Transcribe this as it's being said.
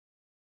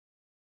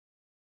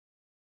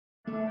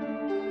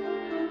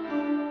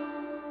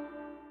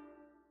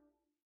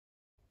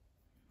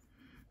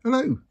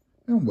Hello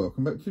and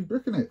welcome back to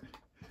Bricking It,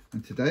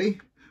 and today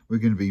we're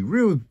going to be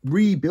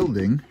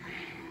rebuilding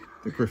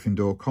the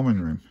Gryffindor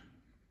common room.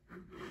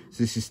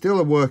 So this is still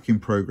a work in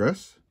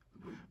progress,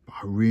 but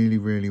I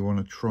really want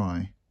to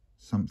try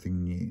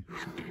something new.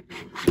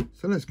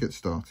 So let's get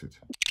started.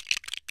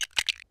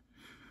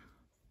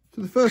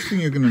 So the first thing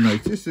you're going to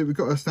notice is that we've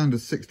got our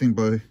standard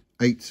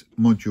 16x8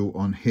 module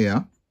on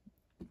here,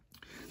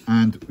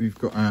 and we've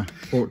got our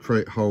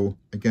portrait hole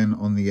again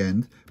on the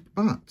end,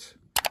 but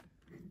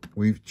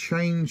we've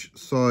changed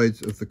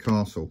sides of the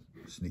castle.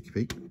 Sneaky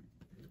peek.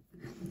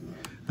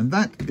 And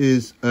that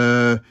is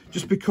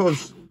just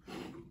because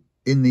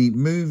in the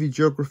movie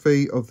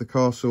geography of the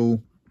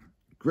castle,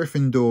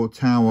 Gryffindor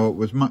Tower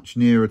was much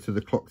nearer to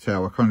the clock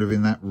tower, kind of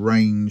in that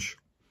range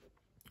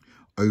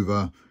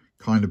over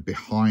kind of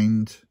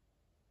behind,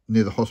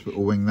 near the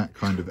hospital wing, that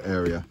kind of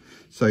area.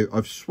 So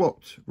I've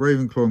swapped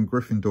Ravenclaw and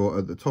Gryffindor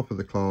at the top of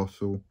the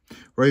castle.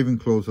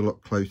 Ravenclaw's a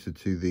lot closer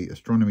to the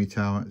astronomy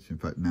tower. It's in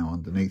fact now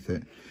underneath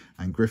it.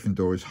 And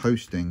Gryffindor is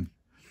hosting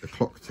the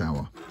clock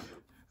tower.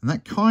 And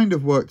that kind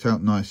of worked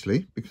out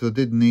nicely because I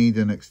did need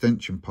an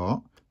extension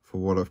part for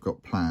what I've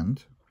got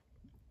planned.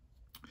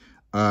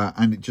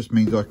 And it just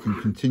means I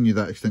can continue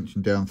that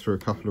extension down through a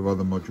couple of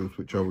other modules,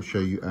 which I will show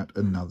you at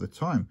another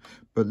time.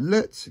 But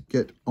let's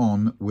get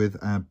on with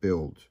our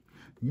build.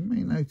 You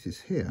may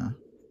notice here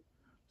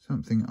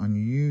something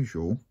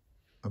unusual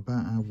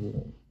about our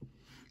wall.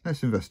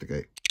 Let's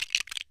investigate.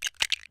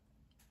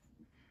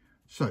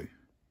 So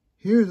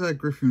here's our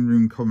Griffin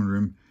room common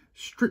room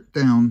stripped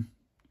down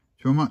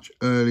to a much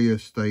earlier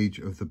stage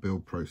of the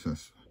build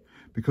process,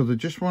 because I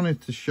just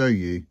wanted to show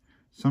you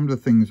some of the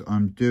things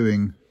I'm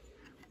doing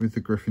with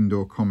the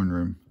Gryffindor common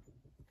room.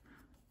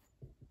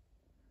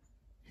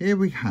 Here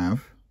we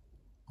have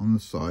on the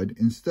side,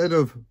 instead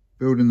of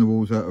building the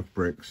walls out of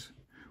bricks,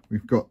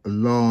 we've got a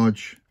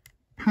large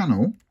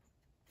panel,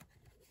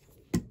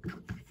 which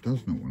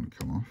does not want to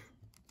come off,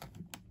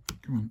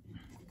 come on,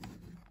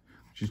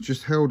 which is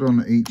just held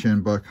on at each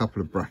end by a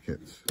couple of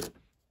brackets.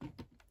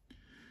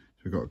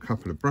 So we've got a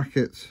couple of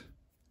brackets,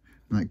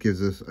 and that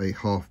gives us a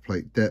half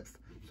plate depth,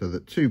 so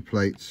that two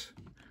plates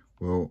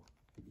will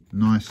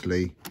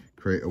nicely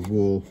create a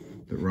wall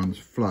that runs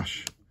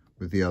flush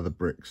with the other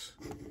bricks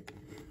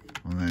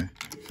on there.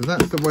 So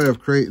that's the way I've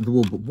created the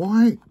wall. But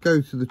why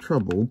go to the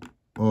trouble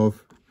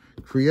of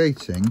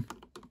creating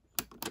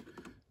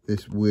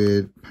this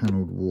weird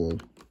panelled wall?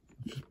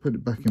 Just put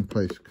it back in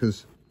place,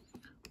 because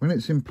when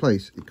it's in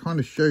place it kind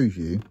of shows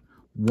you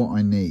what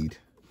I need.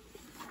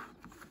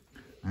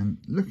 And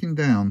looking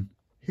down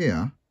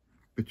here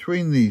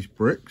between these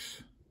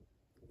bricks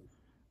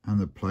and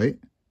the plate,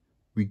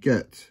 we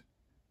get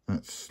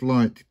that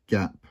slight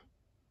gap,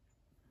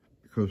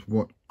 because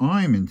what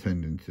I'm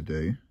intending to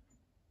do,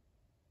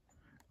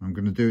 I'm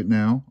going to do it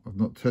now, I've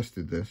not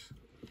tested this,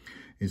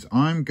 is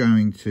I'm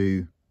going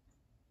to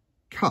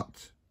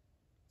cut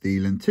the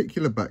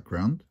lenticular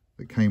background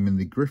that came in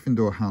the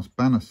Gryffindor house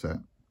banner set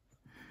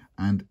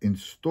and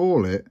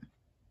install it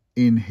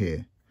in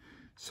here,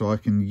 so I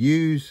can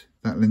use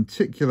that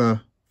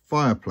lenticular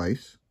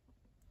fireplace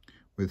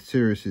with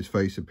Sirius's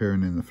face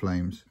appearing in the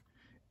flames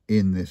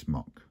in this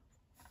MOC.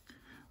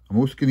 I'm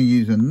also going to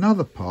use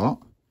another part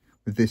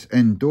with this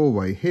end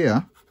doorway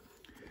here.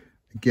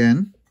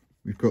 Again,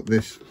 we've got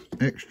this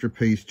extra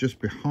piece just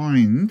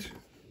behind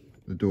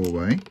the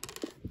doorway,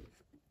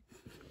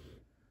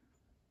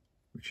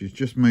 which is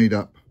just made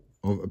up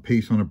of a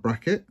piece on a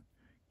bracket,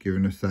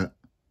 giving us that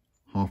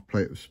half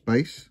plate of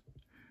space,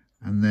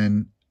 and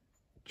then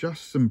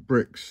just some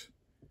bricks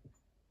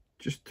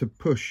just to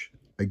push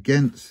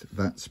against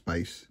that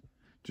space,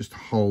 just to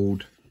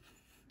hold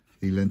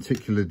the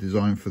lenticular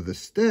design for the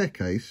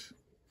staircase,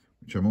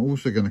 which I'm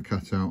also going to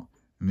cut out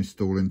and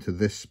install into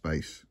this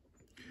space.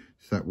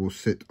 So that will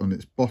sit on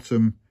its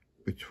bottom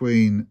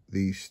between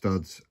the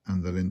studs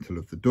and the lintel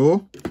of the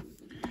door,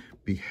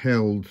 be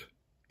held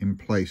in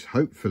place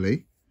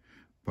hopefully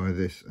by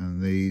this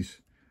and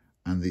these,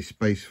 and the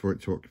space for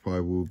it to occupy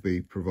will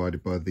be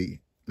provided by the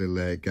little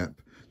air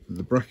gap that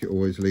the bracket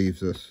always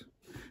leaves us,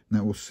 and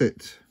that will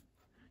sit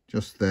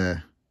just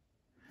there.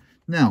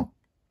 Now,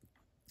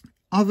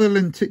 other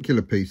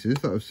lenticular pieces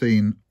that I've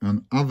seen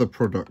on other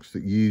products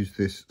that use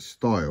this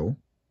style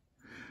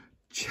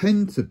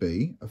tend to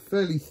be a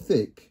fairly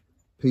thick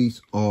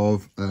piece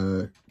of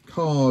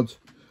card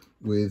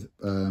with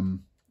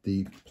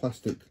the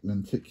plastic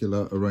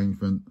lenticular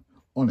arrangement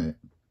on it.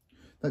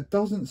 That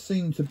doesn't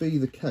seem to be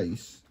the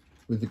case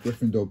with the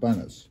Gryffindor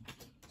banners.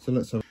 So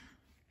let's have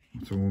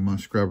all my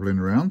scrabbling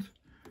around.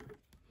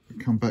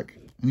 Come back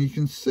and you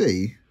can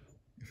see,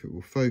 if it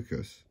will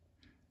focus,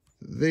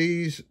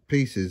 these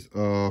pieces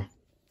are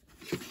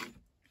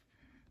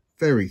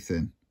very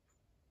thin.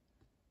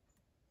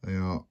 They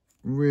are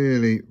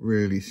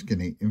really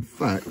skinny. In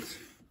fact,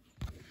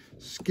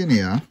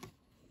 skinnier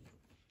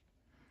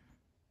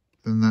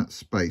than that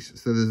space.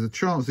 So there's a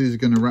chance these are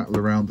going to rattle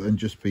around and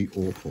just be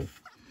awful.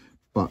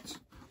 But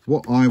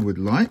what I would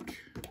like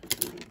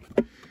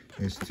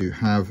is to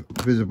have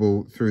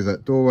visible through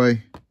that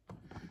doorway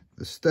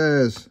the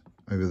stairs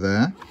over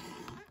there,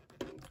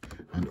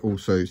 and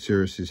also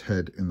Sirius's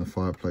head in the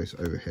fireplace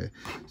over here.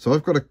 So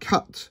I've got to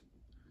cut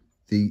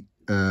the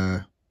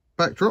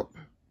backdrop,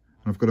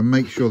 and I've got to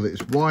make sure that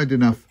it's wide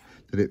enough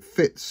that it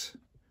fits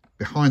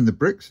behind the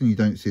bricks and you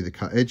don't see the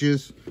cut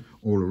edges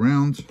all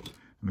around.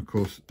 And of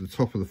course the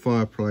top of the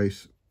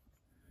fireplace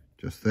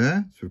just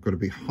there. So we've got to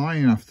be high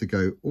enough to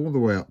go all the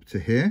way up to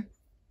here,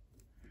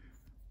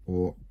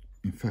 or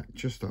in fact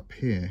just up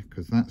here,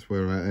 because that's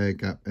where our air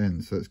gap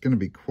ends. So it's going to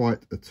be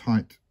quite a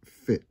tight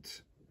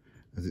fit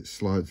as it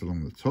slides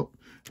along the top.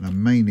 And I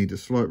may need a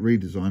slight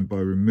redesign by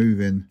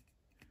removing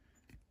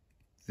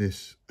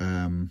this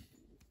tile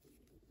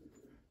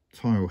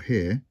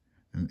here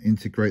and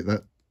integrate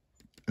that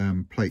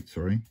plate,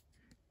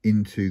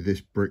 into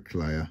this brick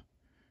layer,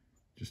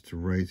 just to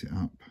raise it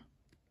up.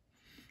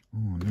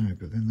 Oh no,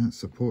 but then that's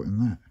supporting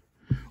that.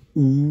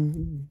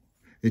 Ooh,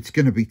 it's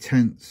going to be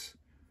tense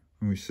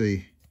when we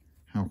see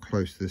how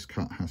close this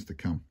cut has to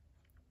come.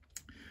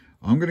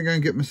 I'm going to go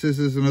and get my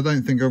scissors, and I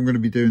don't think I'm going to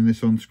be doing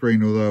this on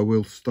screen, although I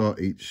will start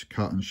each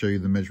cut and show you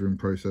the measuring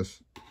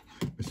process.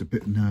 It's a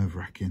bit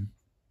nerve-wracking.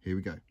 Here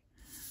we go.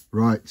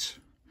 Right,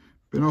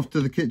 been off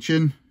to the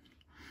kitchen,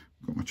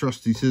 got my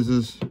trusty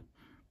scissors,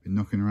 been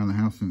knocking around the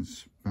house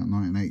since about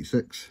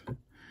 1986,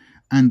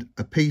 and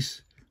a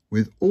piece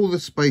with all the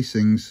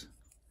spacings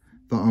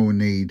that I will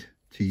need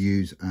to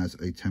use as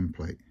a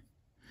template.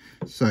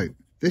 So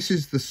this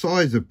is the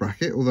size of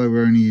bracket, although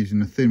we're only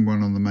using a thin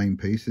one on the main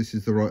piece. This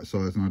is the right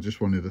size, and I just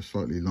wanted a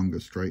slightly longer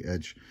straight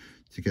edge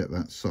to get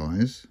that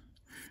size.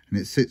 And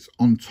it sits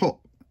on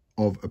top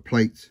of a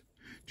plate,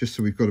 just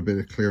so we've got a bit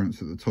of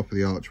clearance at the top of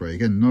the archway.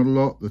 Again, not a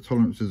lot, the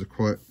tolerances are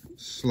quite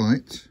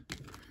slight.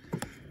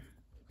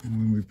 And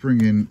when we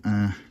bring in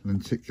a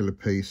lenticular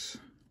piece, I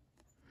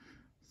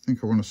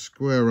think I want to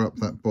square up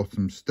that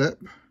bottom step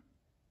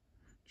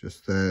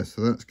just there.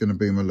 So that's going to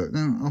be my look.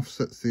 Now it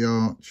offsets the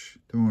arch.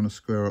 Don't want to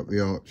square up the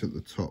arch at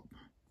the top.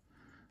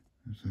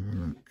 Let's have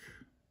a look.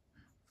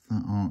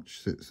 That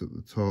arch sits at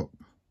the top.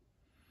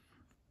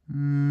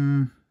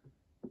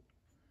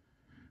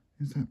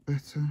 Is that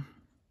better?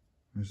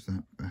 Or is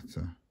that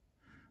better?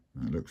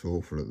 That looks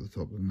awful at the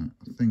top, doesn't it?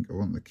 I think I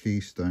want the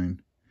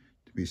keystone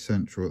to be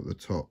central at the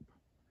top.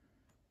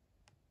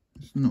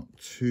 It's not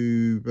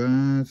too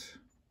bad.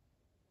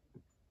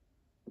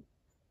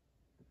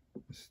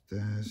 The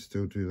stairs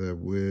still do their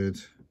weird.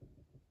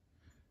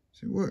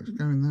 So it works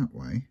going that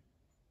way,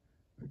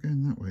 but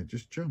going that way it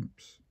just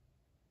jumps.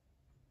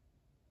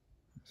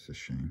 That's a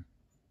shame.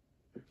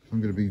 I'm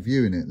going to be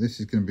viewing it.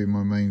 This is going to be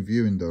my main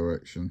viewing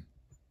direction.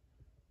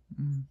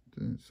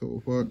 Did it sort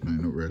of work? No,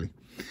 not really.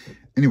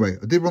 Anyway,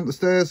 I did want the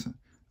stairs.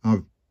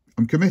 I'm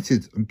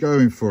committed. I'm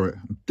going for it.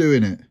 I'm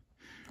doing it.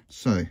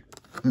 So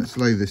let's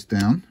lay this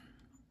down.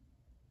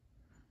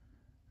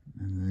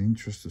 In the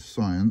interest of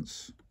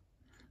science,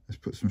 let's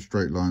put some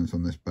straight lines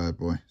on this bad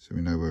boy so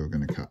we know where we're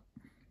going to cut.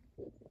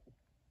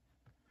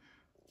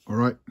 All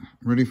right,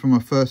 ready for my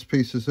first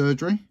piece of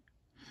surgery.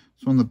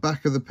 So on the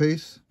back of the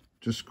piece,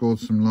 just scored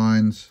some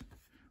lines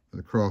with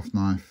a craft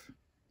knife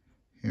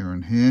here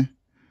and here.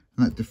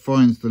 And that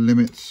defines the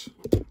limits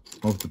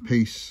of the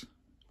piece.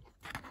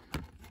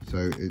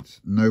 So it's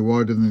no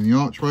wider than the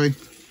archway.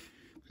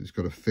 It's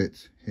got to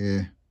fit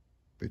here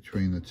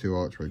between the two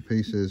archway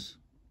pieces.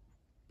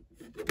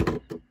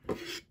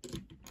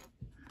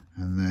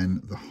 And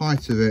then the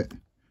height of it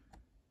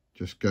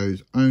just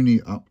goes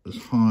only up as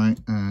high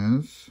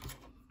as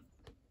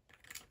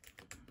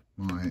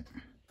my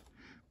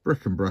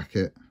brick and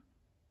bracket,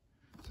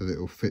 so that it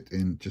will fit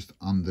in just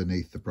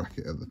underneath the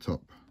bracket at the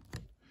top.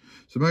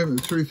 So the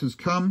moment the truth has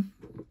come,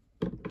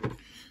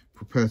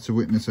 prepare to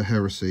witness a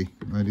heresy,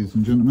 ladies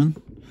and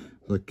gentlemen.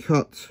 As I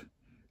cut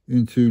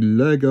into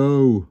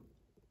Lego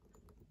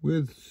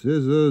with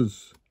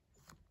scissors.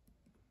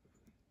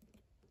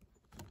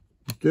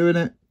 He's doing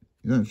it.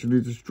 He's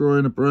actually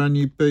destroying a brand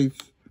new piece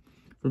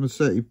from a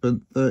set he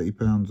spent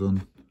 £30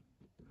 on.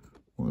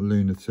 What a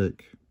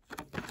lunatic.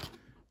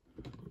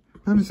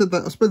 Having said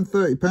that, I spent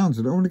 £30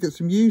 and I want to get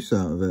some use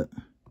out of it.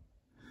 I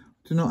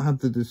do not have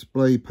the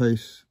display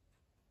pace,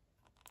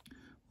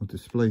 or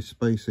display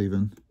space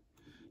even,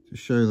 to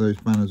show those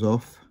banners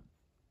off.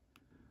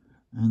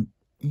 And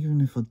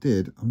even if I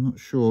did, I'm not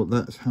sure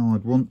that's how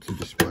I'd want to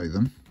display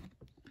them.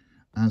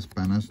 As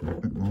banners, a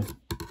bit more.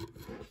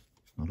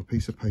 It's not a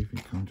piece of paper,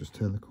 you can't just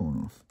tear the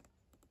corner off.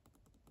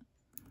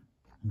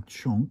 And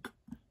chonk,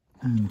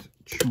 and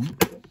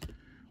chonk.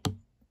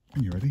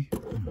 When you're ready.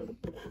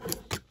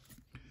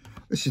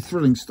 This is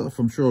thrilling stuff,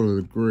 I'm sure you'll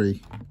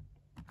agree.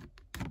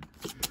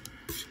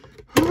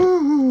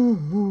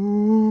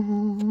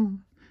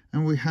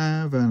 And we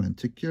have a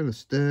lenticular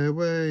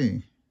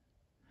stairway.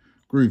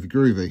 Groovy,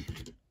 groovy.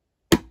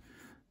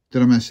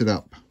 Did I mess it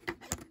up?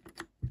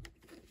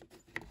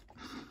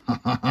 Ha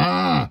ha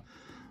ha!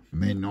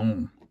 Mais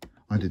non,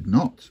 I did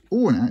not.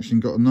 Oh, and it actually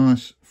got a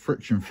nice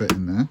friction fit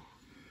in there.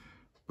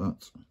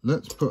 But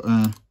let's put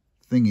our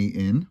thingy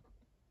in.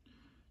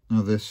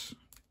 Now this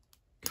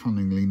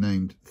cunningly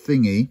named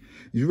thingy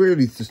is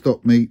really to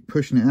stop me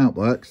pushing it out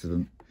by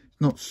accident.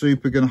 It's not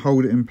super going to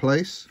hold it in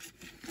place.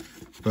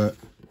 but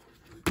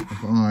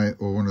if I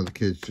or one of the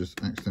kids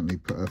just accidentally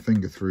put a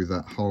finger through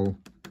that hole,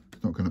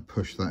 it's not going to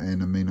push that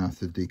in and mean I have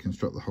to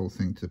deconstruct the whole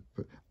thing to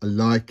put. I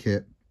like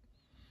it.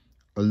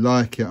 I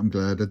like it. I'm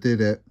glad I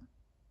did it.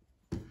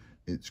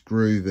 It's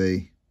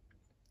groovy.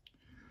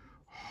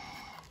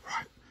 Oh,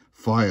 right,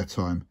 fire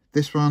time.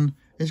 This one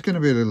is going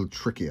to be a little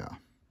trickier.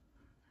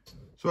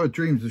 So I had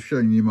dreams of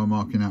showing you my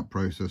marking out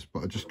process,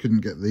 but I just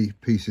couldn't get the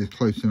pieces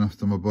close enough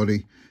to my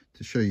body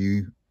to show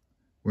you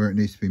where it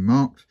needs to be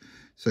marked.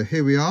 So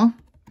here we are.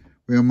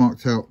 We are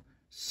marked out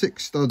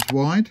 6 studs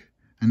wide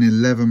and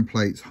 11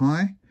 plates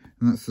high.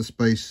 And that's the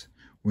space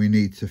we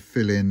need to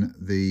fill in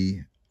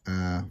the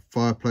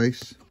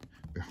fireplace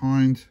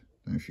behind. I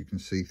don't know if you can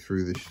see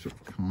through this, sort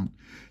of can't.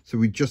 So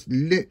we just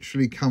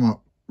literally come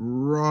up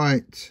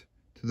right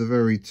to the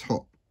very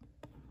top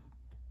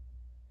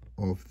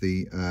of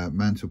the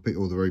mantelpiece,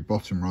 or the very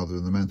bottom rather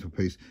than the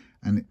mantelpiece,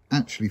 and it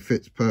actually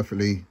fits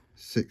perfectly,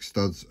 6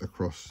 studs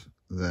across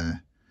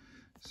there.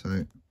 So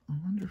I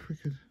wonder if we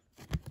could,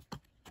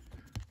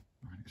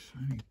 it's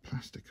only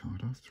plastic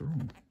card after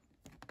all.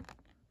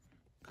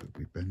 Could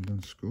we bend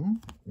and score?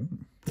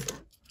 Ooh.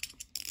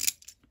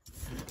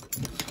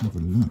 Let's have a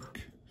look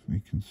if we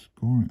can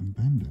score it and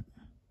bend it.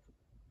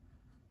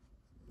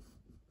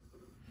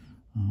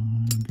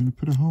 I'm going to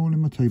put a hole in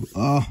my table.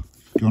 Ah,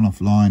 gone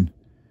offline.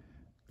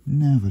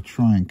 Never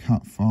try and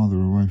cut farther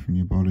away from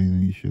your body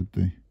than you should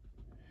do.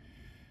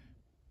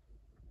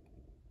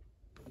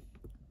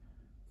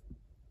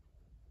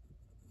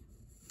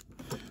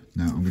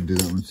 Now I'm going to do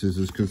that with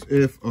scissors, because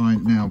if I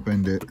now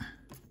bend it,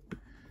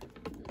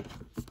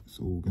 it's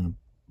all going to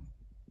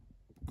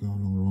go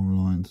along the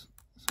wrong lines.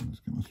 So let's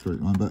get my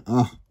straight line back.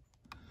 Ah,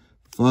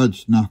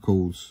 fudge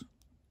knuckles.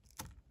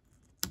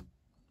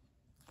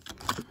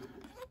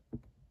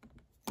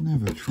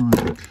 Never try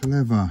to be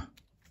clever.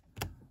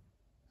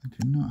 I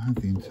do not have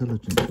the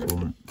intelligence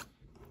for it.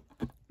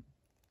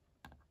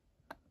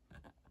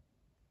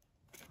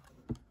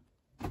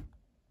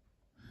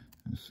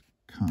 Let's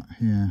cut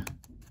here,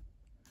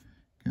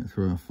 get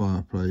through our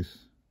fireplace.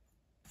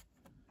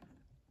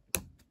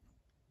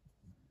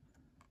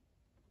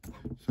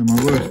 So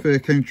my worst fear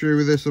came true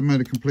with this. I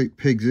made a complete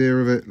pig's ear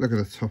of it. Look at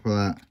the top of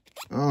that.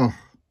 Oh,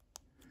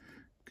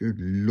 good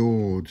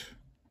Lord.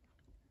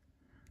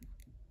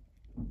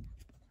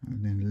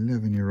 And an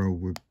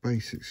 11-year-old with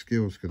basic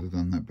skills could have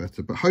done that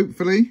better. But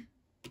hopefully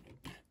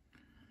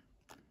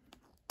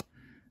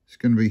it's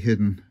going to be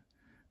hidden.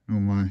 And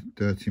all my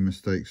dirty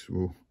mistakes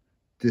will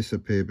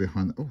disappear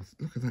behind. Oh,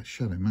 look at that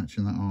shadow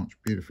matching that arch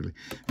beautifully.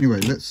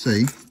 Anyway, let's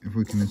see if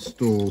we can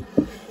install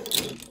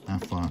our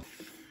fire.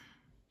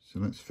 So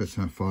let's fit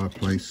our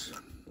fireplace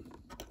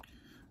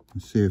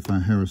and see if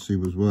our heresy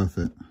was worth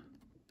it.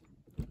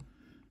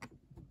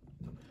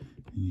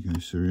 Here you go,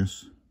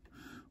 Sirius.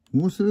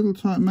 Was a little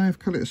tight, may have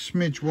cut it a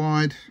smidge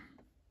wide,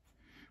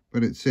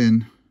 but it's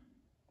in.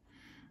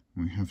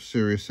 We have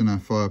Sirius in our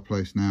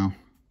fireplace now.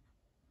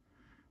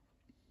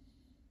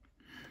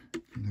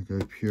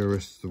 Lego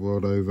purists the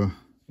world over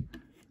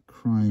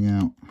crying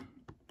out.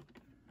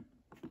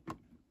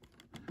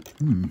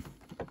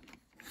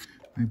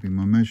 Maybe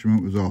my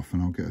measurement was off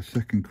and I'll get a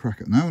second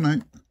crack at.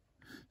 No,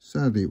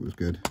 sadly it was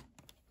good.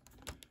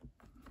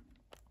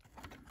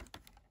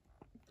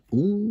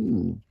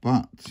 Ooh,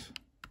 but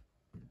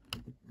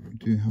we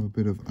do have a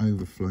bit of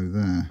overflow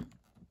there.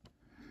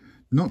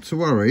 Not to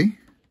worry.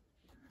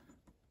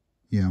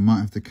 Yeah, I might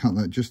have to cut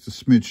that just a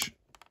smidge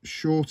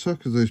shorter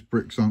because those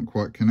bricks aren't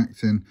quite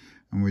connecting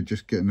and we're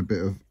just getting a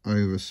bit of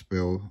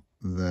overspill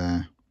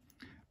there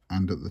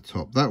and at the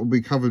top. That will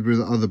be covered with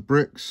other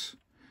bricks.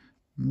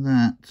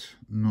 That,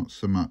 not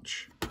so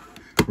much.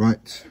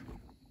 Right,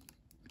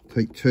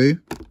 take 2.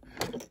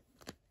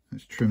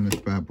 Let's trim this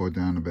bad boy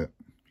down a bit.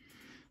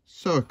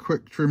 So a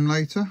quick trim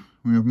later,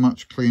 we have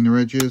much cleaner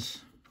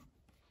edges.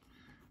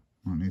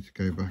 Might need to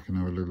go back and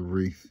have a little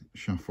wreath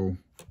shuffle.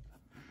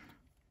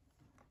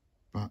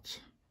 But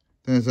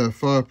there's our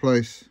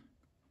fireplace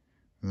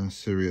with our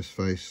Sirius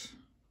face.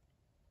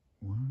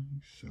 Why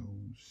so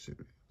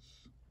serious?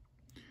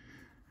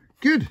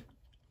 Good.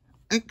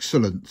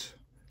 Excellent.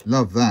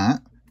 Love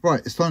that.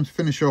 Right, it's time to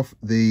finish off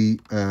the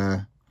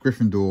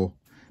Gryffindor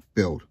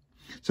build.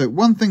 So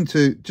one thing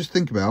to just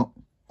think about,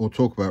 or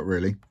talk about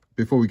really,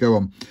 before we go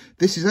on.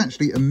 This is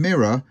actually a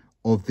mirror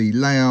of the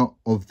layout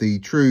of the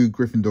true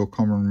Gryffindor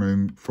common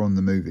room from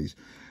the movies.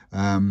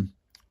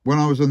 When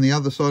I was on the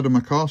other side of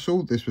my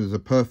castle, this was a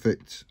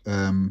perfect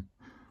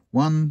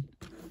one.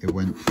 It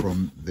went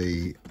from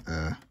the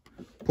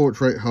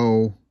portrait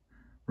hole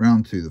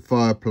round to the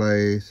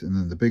fireplace, and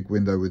then the big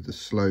window with the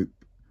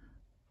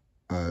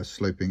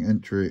sloping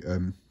entry.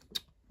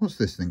 What's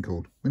this thing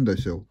called?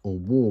 Windowsill or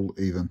wall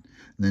even.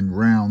 And then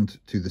round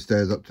to the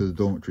stairs up to the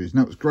dormitories.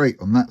 Now, it was great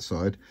on that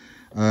side.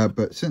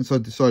 But since I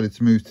decided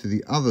to move to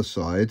the other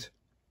side,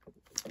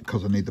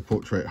 because I need the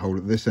portrait hole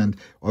at this end,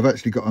 I've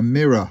actually got a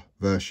mirror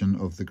version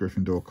of the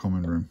Gryffindor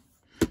common room.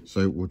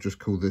 So we'll just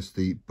call this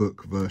the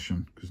book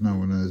version, because no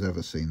one has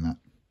ever seen that.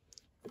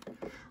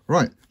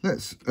 Right,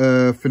 let's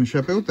finish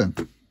our build then.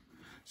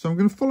 So I'm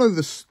going to follow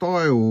the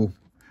style.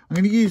 I'm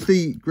going to use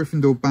the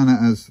Gryffindor banner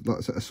as like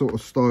a sort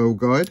of style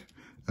guide,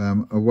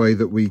 a way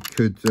that we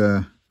could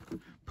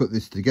put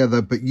this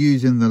together, but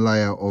using the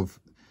layout of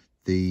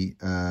the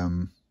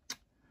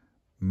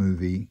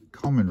movie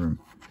common room.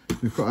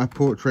 We've got our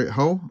portrait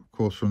hole, of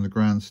course, from the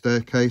grand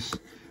staircase,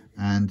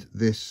 and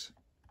this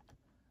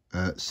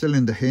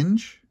cylinder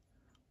hinge,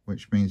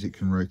 which means it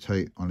can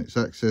rotate on its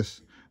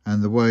axis.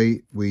 And the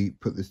way we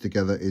put this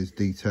together is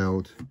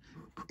detailed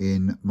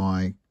in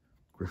my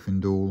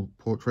Gryffindor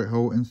portrait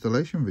hole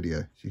installation video.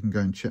 So you can go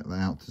and check that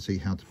out to see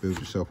how to build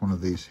yourself one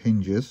of these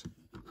hinges.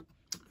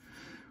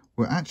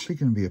 We're actually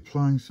going to be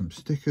applying some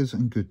stickers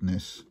and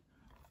goodness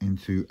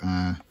into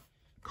our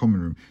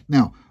common room.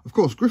 Now, of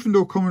course,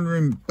 Gryffindor common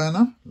room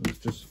banner, let's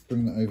just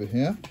bring that over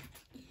here,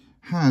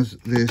 has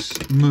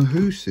this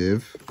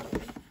massive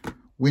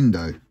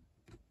window,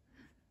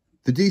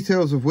 the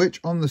details of which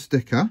on the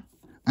sticker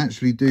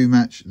actually do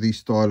match the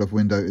style of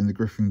window in the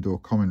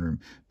Gryffindor common room.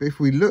 But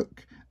if we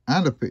look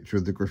at a picture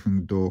of the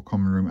Gryffindor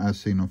common room as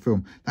seen on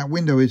film, that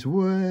window is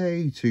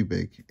way too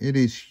big. It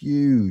is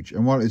huge,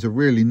 and while it's a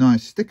really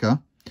nice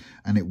sticker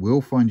and it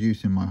will find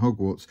use in my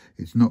Hogwarts,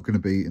 it's not going to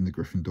be in the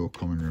Gryffindor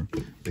common room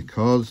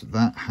because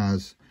that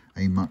has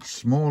a much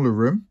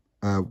smaller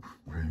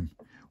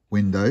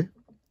window,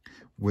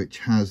 which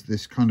has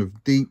this kind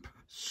of deep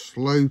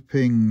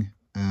sloping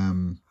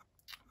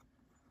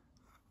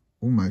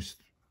almost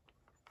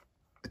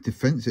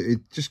defensive. It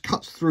just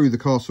cuts through the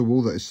castle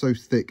wall that is so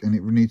thick, and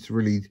it needs to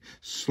really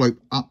slope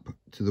up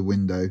to the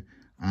window,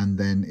 and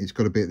then it's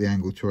got to be at the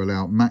angle to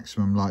allow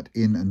maximum light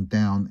in and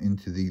down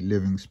into the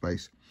living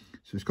space.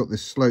 So it's got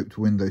this sloped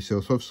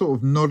windowsill. So I've sort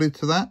of nodded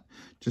to that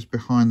just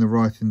behind the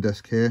writing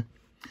desk here.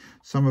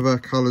 Some of our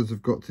colours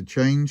have got to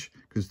change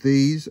because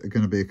these are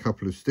going to be a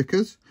couple of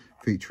stickers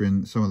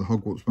featuring some of the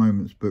Hogwarts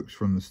Moments books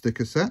from the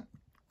sticker set.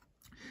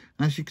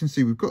 And as you can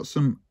see, we've got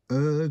some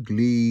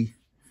ugly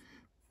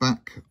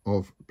back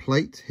of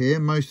plate here.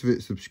 Most of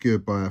it's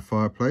obscured by our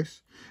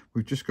fireplace.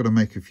 We've just got to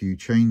make a few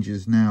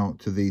changes now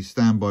to these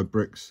standby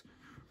bricks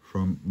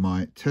from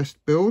my test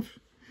build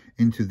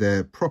into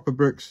their proper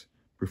bricks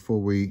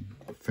before we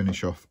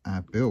finish off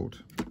our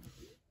build.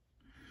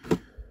 So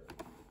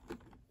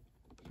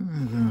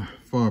there's our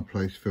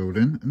fireplace filled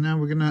in, and now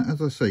we're going to,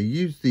 as I say,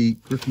 use the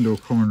Gryffindor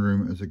common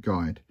room as a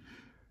guide.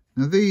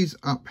 Now these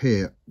up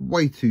here,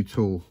 way too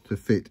tall to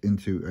fit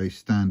into a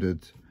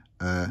standard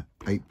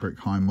 8 brick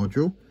high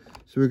module.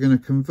 So we're going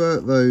to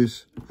convert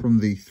those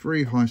from the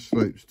 3 high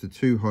slopes to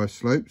 2 high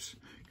slopes.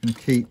 Going to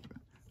keep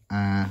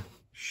our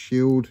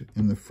shield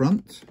in the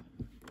front.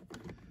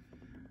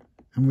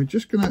 And we're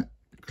just going to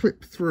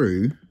clip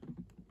through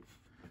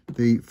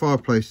the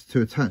fireplace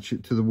to attach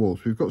it to the wall.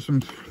 So we've got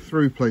some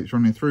through plates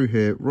running through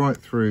here, right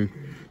through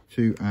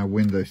to our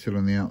windowsill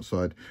on the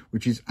outside,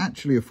 which is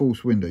actually a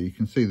false window. You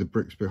can see the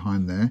bricks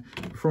behind there.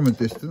 From a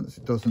distance,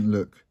 it doesn't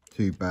look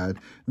too bad.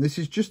 And this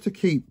is just to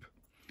keep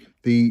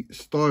the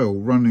style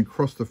running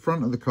across the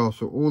front of the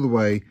castle all the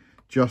way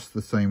just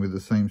the same, with the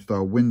same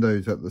style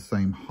windows at the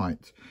same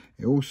height.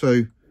 It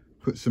also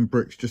puts some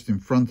bricks just in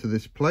front of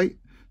this plate,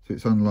 so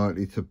it's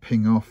unlikely to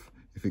ping off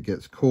if it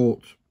gets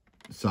caught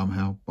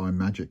somehow by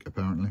magic,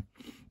 apparently.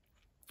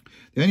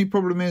 The only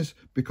problem is,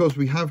 because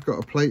we have got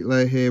a plate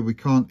layer here, we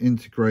can't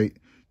integrate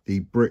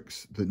the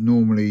bricks that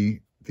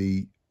normally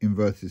the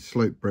inverted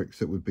slope bricks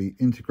that would be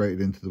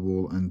integrated into the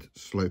wall and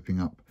sloping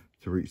up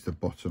to reach the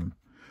bottom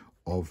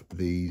of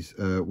these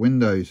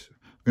windows.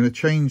 I'm going to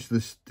change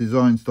this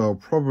design style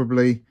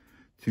probably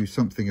to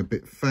something a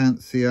bit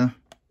fancier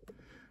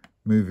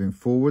moving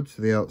forward,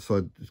 so the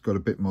outside has got a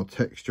bit more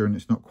texture and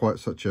it's not quite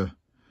such a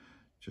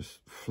just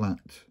flat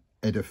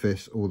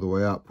edifice all the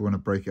way up. We want to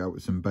break it out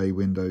with some bay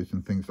windows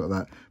and things like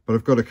that, but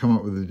I've got to come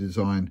up with a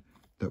design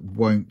that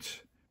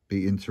won't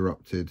be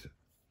interrupted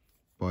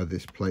by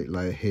this plate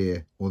layer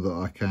here, or that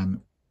I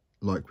can,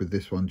 like with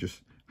this one,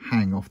 just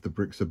hang off the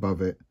bricks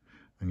above it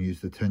and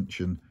use the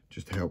tension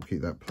just to help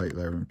keep that plate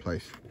layer in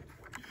place.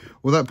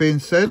 All that being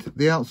said,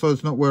 the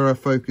outside's not where our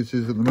focus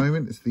is at the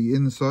moment, it's the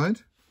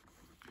inside.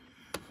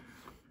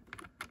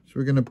 So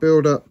we're going to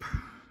build up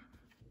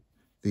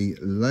the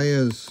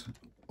layers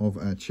of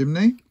our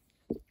chimney,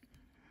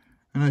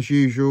 and as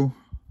usual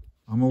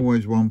I'm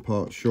always one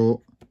part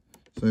short,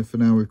 so for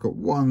now we've got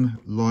one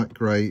light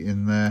grey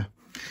in there.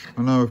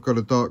 I know I've got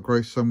a dark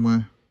grey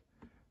somewhere,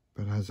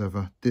 but as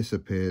ever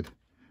disappeared.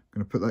 I'm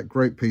going to put that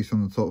great piece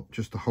on the top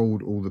just to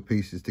hold all the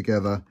pieces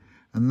together,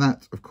 and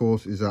that of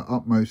course is our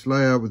upmost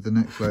layer with the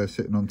next layer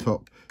sitting on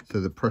top,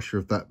 so the pressure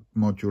of that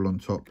module on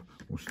top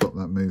will stop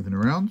that moving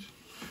around.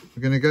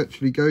 We're going to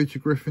actually go to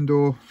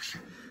Gryffindor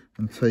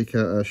and take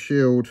out our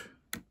shield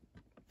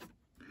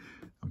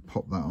and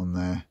pop that on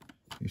there.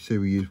 You see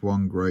we use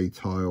one grey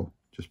tile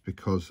just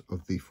because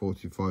of the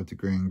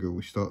 45-degree angle.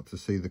 We start to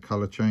see the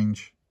colour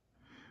change.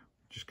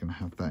 Just going to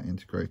have that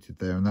integrated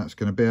there, and that's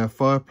going to be our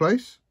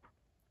fireplace.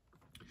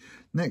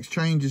 Next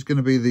change is going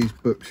to be these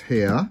books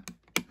here.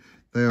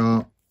 They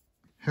are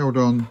held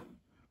on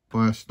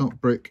by a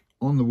snot brick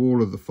on the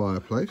wall of the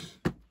fireplace.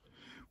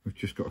 We've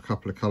just got a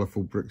couple of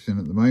colourful bricks in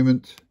at the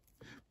moment.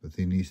 but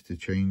they need to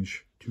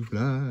change to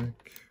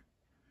black.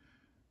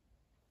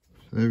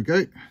 So there we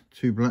go,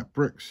 2 black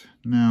bricks.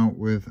 Now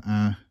with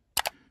our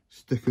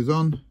stickers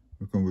on,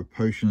 we've gone with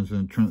potions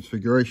and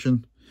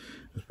transfiguration.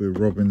 As we're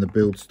robbing the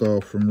build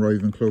style from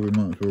Ravenclaw, we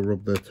might as well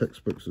rob their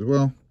textbooks as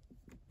well.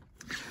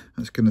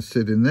 That's going to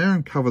sit in there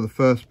and cover the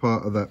first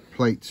part of that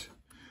plate.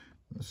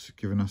 That's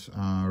giving us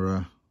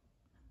our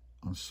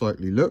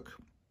unsightly look.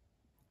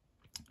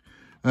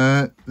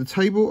 The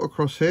table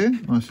across here,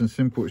 nice and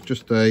simple. It's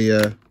just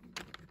a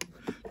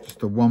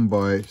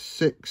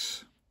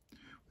 1x6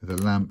 with a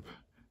lamp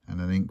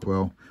and an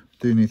inkwell.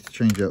 Do need to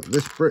change out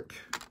this brick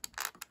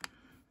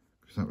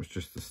because that was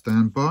just the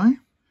standby.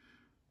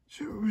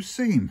 So what we've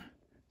seen,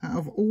 out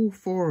of all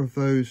 4 of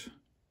those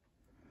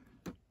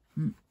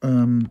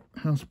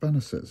house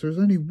banner sets, there's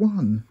only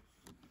one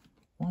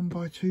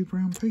 1x2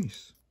 brown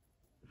piece,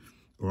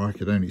 or I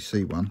could only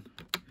see one.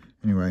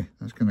 Anyway,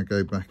 that's going to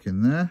go back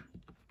in there.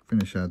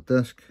 Finish our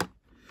desk.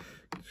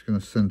 Just going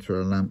to center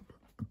our lamp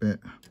a bit,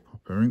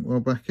 pop our inkwell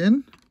back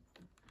in,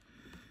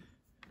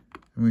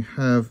 and we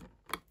have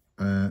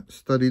a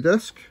study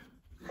desk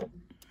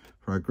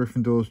for our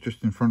Gryffindors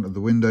just in front of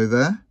the window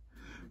there.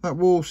 That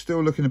wall's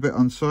still looking a bit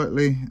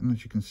unsightly, and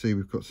as you can see,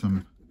 we've got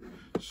some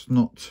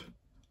snot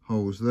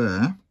holes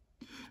there.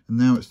 And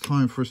now it's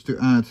time for us to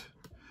add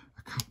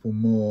a couple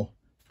more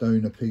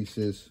donor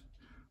pieces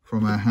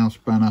from our house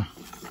banner,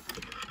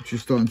 which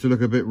is starting to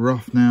look a bit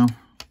rough now.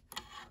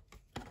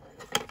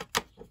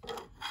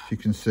 As you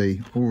can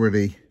see,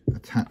 already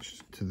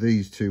attached to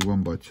these 2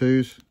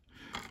 1x2s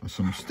are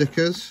some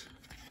stickers.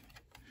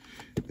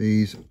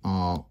 These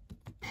are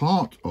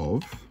part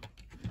of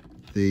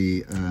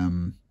the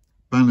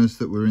banners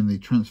that were in the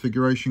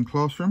Transfiguration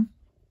classroom.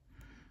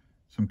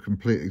 Some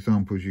complete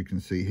examples you can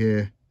see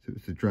here. So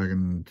it's the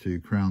dragon and 2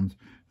 crowns.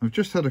 I've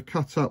just had a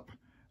cut up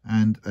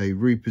and a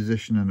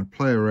reposition and a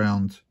play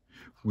around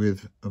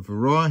with a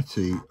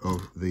variety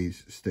of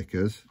these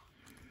stickers,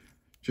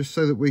 just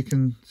so that we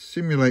can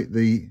simulate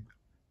the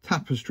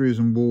tapestries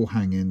and wall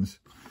hangings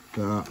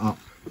that are up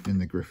in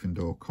the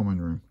Gryffindor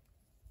common room.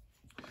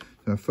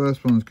 So our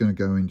first one's going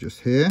to go in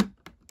just here.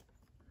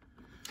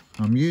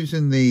 I'm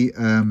using the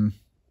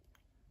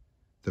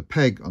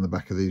peg on the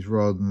back of these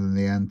rather than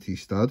the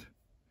anti-stud.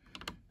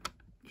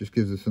 Just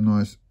gives us a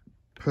nice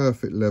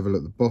perfect level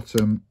at the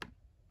bottom,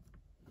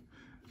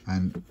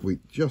 and we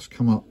just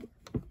come up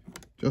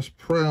just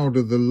proud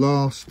of the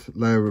last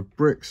layer of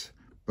bricks,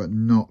 but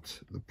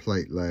not the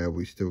plate layer.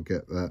 We still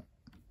get that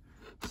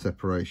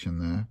separation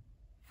there.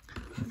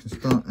 We can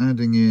start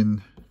adding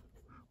in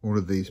all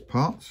of these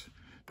parts.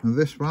 Now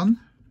this one,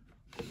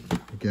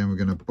 again, we're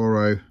going to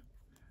borrow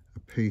a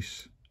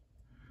piece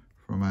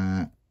from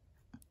our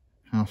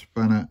house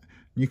banner.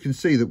 You can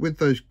see that with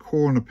those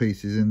corner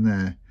pieces in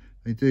there,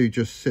 they do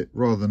just sit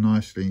rather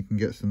nicely. You can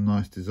get some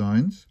nice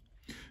designs.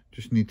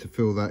 Just need to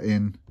fill that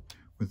in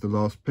with the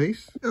last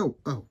piece. Oh,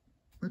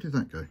 where did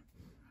that go?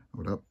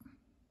 Hold up.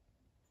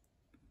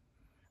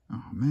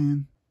 Oh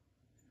man,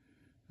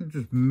 I've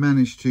just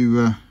managed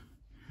to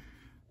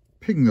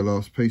ping the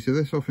last piece of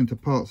this off into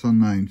parts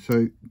unknown.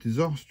 So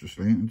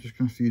disastrously, I'm just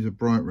going to have to use a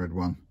bright red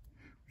one,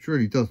 which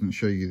really doesn't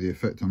show you the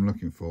effect I'm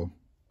looking for.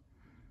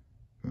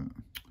 But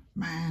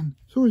man,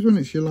 it's always when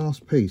it's your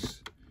last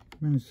piece,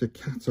 you manage to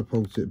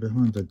catapult it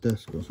behind a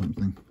desk or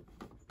something.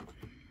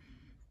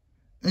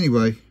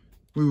 Anyway,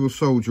 we will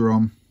soldier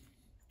on.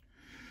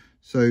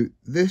 So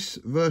this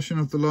version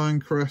of the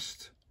lion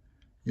crest,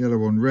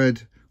 yellow on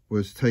red,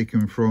 was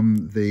taken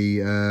from the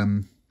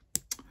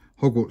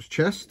Hogwarts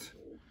chest.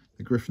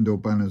 The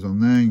Gryffindor banner's on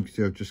there. You can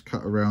see I've just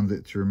cut around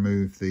it to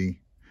remove the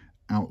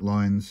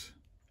outlines,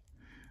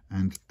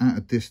 and at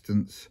a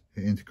distance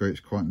it integrates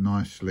quite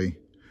nicely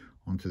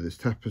onto this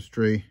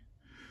tapestry.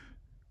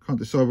 Can't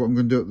decide what I'm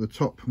going to do at the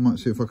top. I might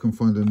see if I can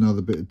find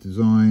another bit of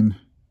design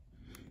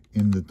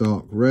in the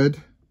dark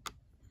red.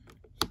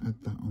 Just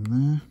add that on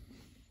there.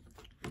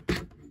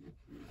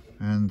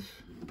 And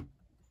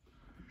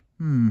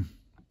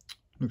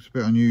looks a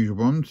bit unusual,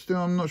 but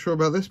I'm not sure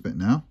about this bit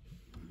now.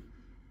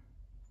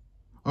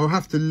 I'll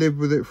have to live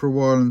with it for a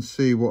while and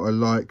see what I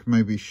like,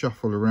 maybe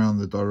shuffle around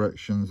the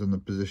directions and the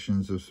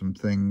positions of some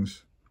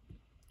things.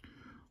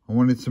 I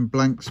wanted some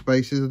blank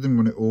spaces. I didn't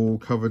want it all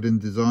covered in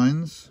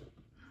designs.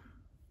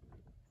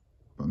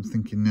 But I'm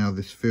thinking now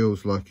this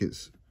feels like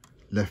it's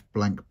left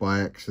blank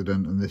by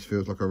accident, and this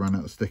feels like I ran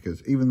out of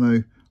stickers, even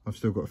though I've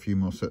still got a few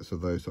more sets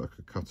of those that I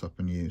could cut up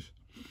and use.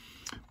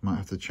 Might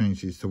have to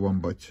change these to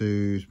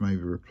 1x2s,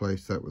 maybe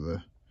replace that with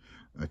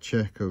a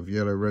check of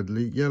yellow, red,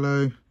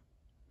 yellow.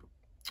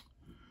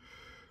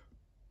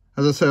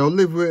 As I say, I'll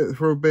live with it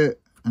for a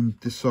bit and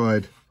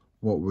decide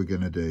what we're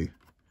going to do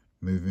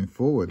moving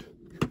forward.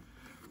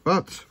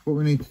 But what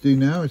we need to do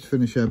now is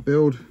finish our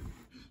build.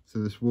 So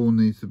this wall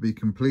needs to be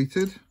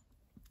completed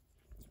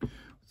with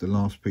the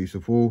last piece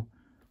of wall.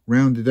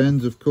 Rounded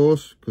ends, of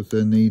course, because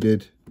they're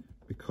needed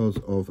because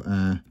of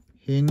our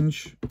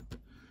hinge.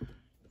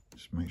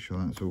 Just make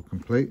sure that's all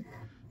complete.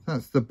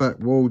 That's the back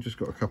wall. Just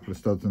got a couple of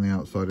studs on the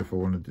outside if I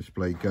want to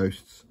display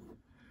ghosts.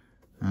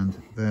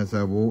 And there's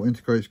our wall,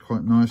 integrates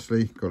quite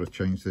nicely. Got to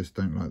change this,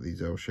 don't like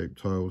these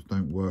L-shaped tiles,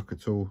 don't work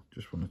at all.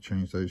 Just want to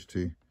change those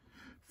to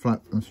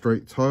flat and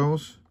straight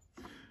tiles.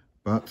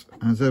 But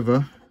as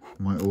ever,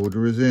 my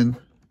order is in,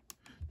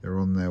 they're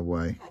on their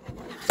way.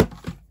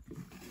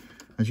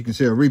 As you can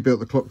see, I rebuilt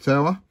the clock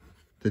tower,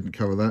 didn't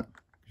cover that.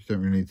 You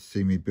don't really need to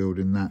see me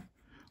building that.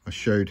 I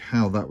showed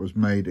how that was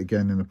made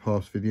again in a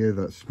past video,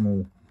 that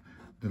small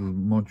little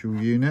module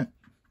unit.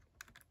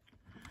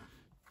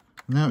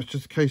 Now it's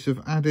just a case of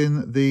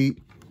adding the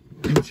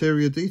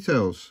interior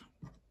details.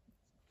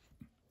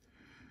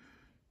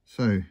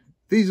 So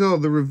these are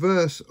the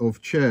reverse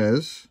of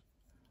chairs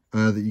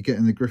that you get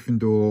in the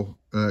Gryffindor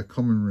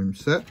common room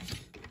set.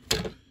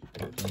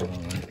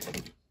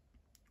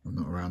 I'm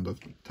not around, I've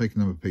taken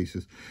them to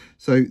pieces.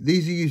 So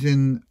these are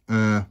using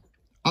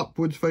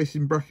upwards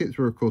facing brackets,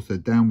 where of course they're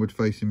downward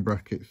facing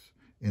brackets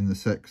in the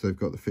set, because they've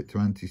got the fit to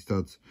anti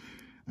studs.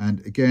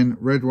 And again,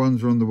 red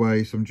ones are on the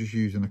way, so I'm just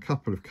using a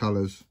couple of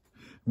colours.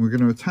 And we're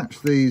going to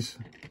attach these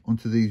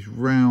onto these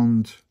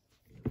round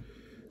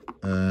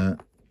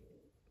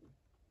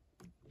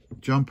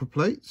jumper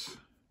plates,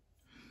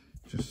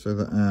 just so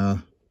that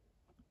our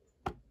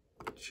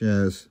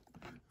chairs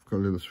have got a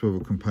little swivel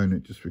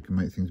component, just so we can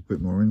make things a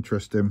bit more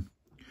interesting.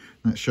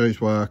 And that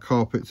shows why our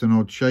carpet's an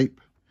odd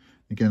shape.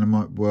 Again, I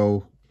might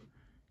well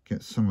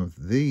get some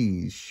of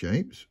these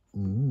shapes.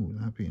 Ooh,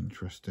 that'd be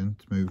interesting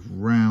to move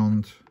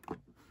round.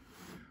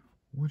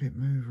 Would it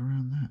move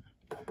around that?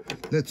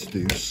 Let's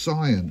do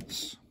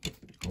science.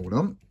 Hold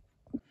on.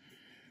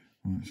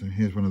 Right, so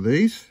here's one of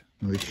these.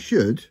 Now they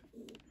should.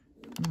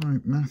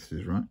 Right, maths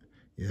is right.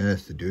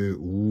 Yes, they do.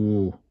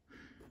 Ooh,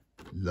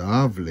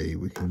 lovely.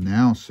 We can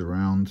now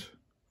surround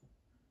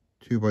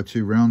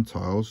 2x2 round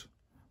tiles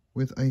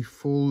with a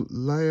full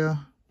layer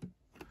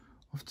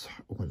of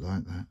oh, I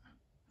like that.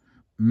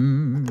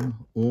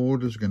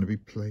 Orders are going to be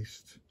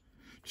placed.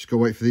 Just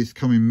gotta wait for these to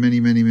come in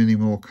many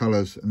more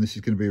colours, and this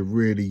is going to be a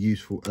really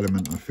useful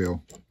element, I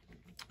feel.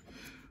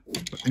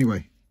 But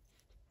anyway,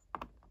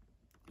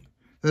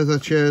 there's our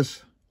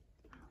chairs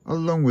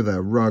along with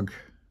our rug.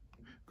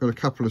 Got a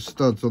couple of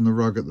studs on the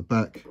rug at the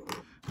back,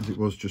 as it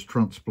was just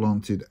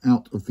transplanted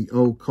out of the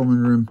old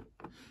common room,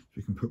 so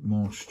you can put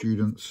more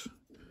students.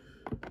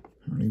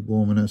 Currently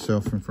warming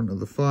herself in front of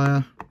the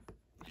fire.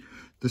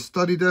 The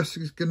study desk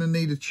is going to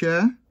need a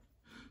chair,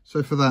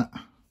 so for that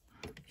I'm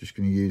just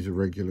going to use a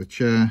regular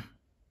chair,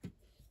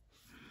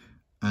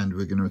 and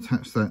we're going to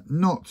attach that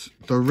not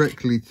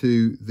directly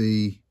to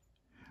the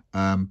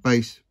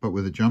base, but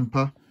with a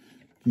jumper.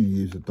 You can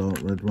use a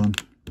dark red one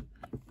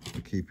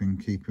to keep in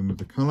keeping with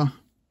the colour.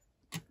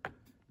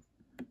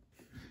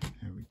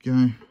 There we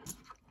go.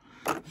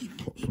 Just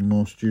pop some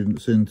more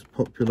students in to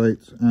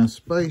populate our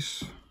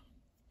space.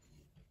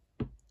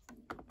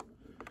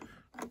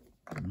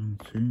 1,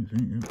 2, 3,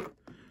 yeah.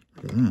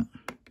 Look at that.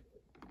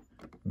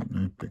 Oh,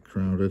 no, a bit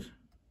crowded.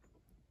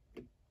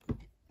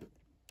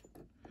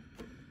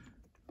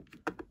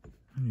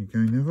 There you go,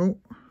 Neville.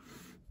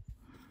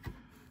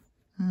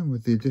 And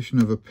with the addition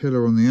of a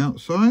pillar on the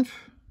outside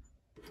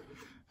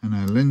and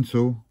our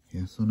lintel,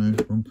 yes, I know,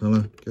 wrong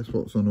colour, guess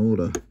what's on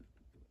order?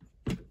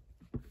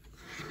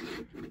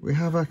 We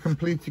have our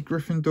completed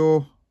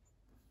Gryffindor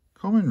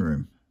common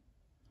room.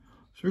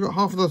 So we've got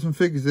half a dozen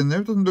figures in there.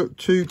 It doesn't look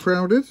too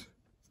crowded.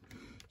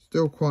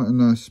 Still quite a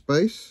nice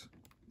space.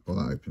 Well,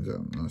 that opens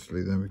out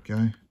nicely, there we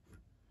go.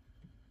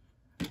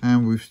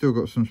 And we've still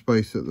got some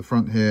space at the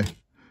front here.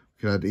 We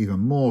could add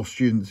even more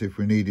students if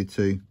we needed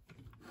to.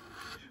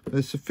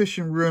 There's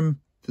sufficient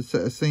room to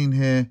set a scene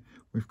here.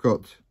 We've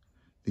got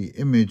the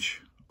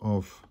image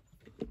of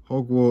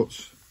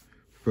Hogwarts.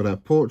 We've got our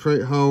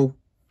portrait hole.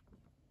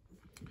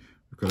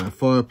 We've got our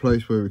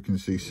fireplace where we can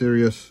see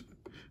Sirius.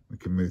 We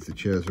can move the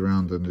chairs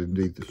around and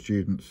indeed the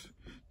students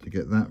to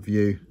get that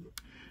view.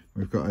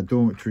 We've got our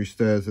dormitory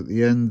stairs at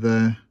the end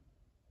there.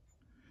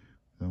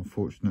 The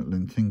unfortunate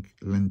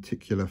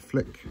lenticular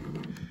flick.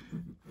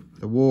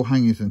 The wall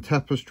hangings and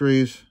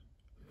tapestries.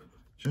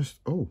 Just,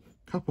 oh,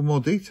 a couple more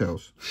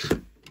details.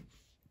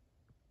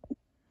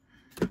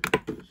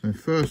 So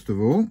first of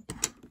all,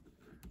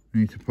 we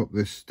need to pop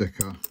this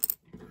sticker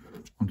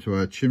onto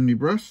our chimney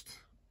breast.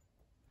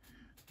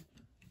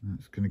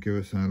 That's going to give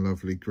us our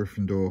lovely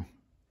Gryffindor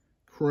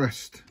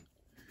crest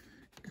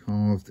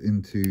carved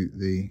into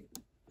the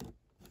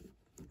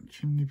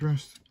chimney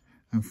breast.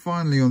 And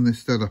finally, on this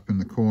stud up in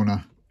the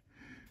corner,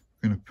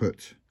 we're going to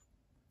put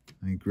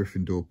a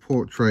Gryffindor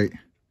portrait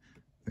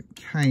that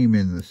came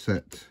in the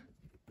set,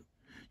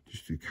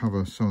 just to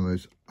cover some of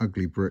those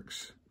ugly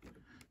bricks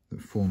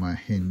that form our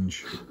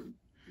hinge.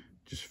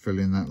 Just fill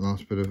in that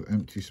last bit of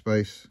empty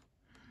space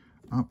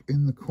up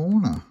in the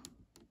corner.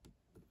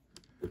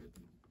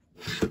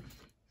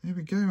 There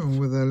we go, and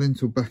with our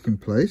lintel back in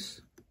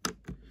place,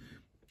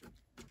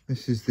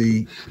 this is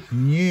the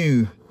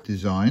new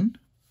design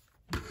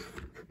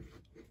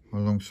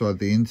alongside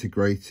the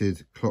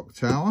integrated clock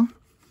tower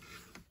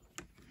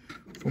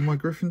for my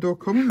Gryffindor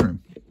common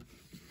room.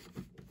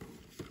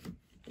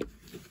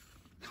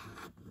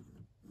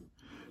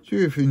 So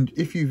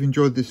if you've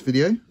enjoyed this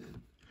video,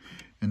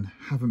 and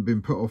haven't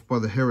been put off by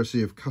the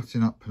heresy of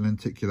cutting up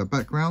lenticular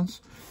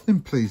backgrounds,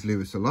 then please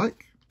leave us a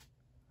like.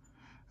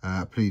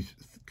 Please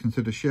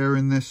consider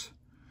sharing this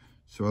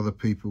so other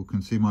people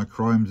can see my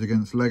crimes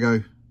against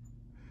Lego.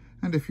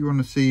 And if you want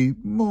to see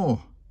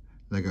more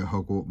Lego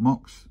Hogwarts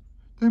MOCs,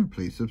 then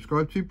please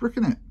subscribe to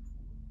Bricking It.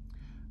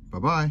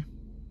 Bye-bye.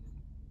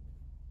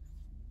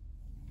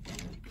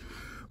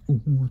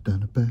 Oh, I've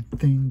done a bad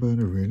thing, but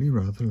I really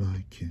rather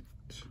like it.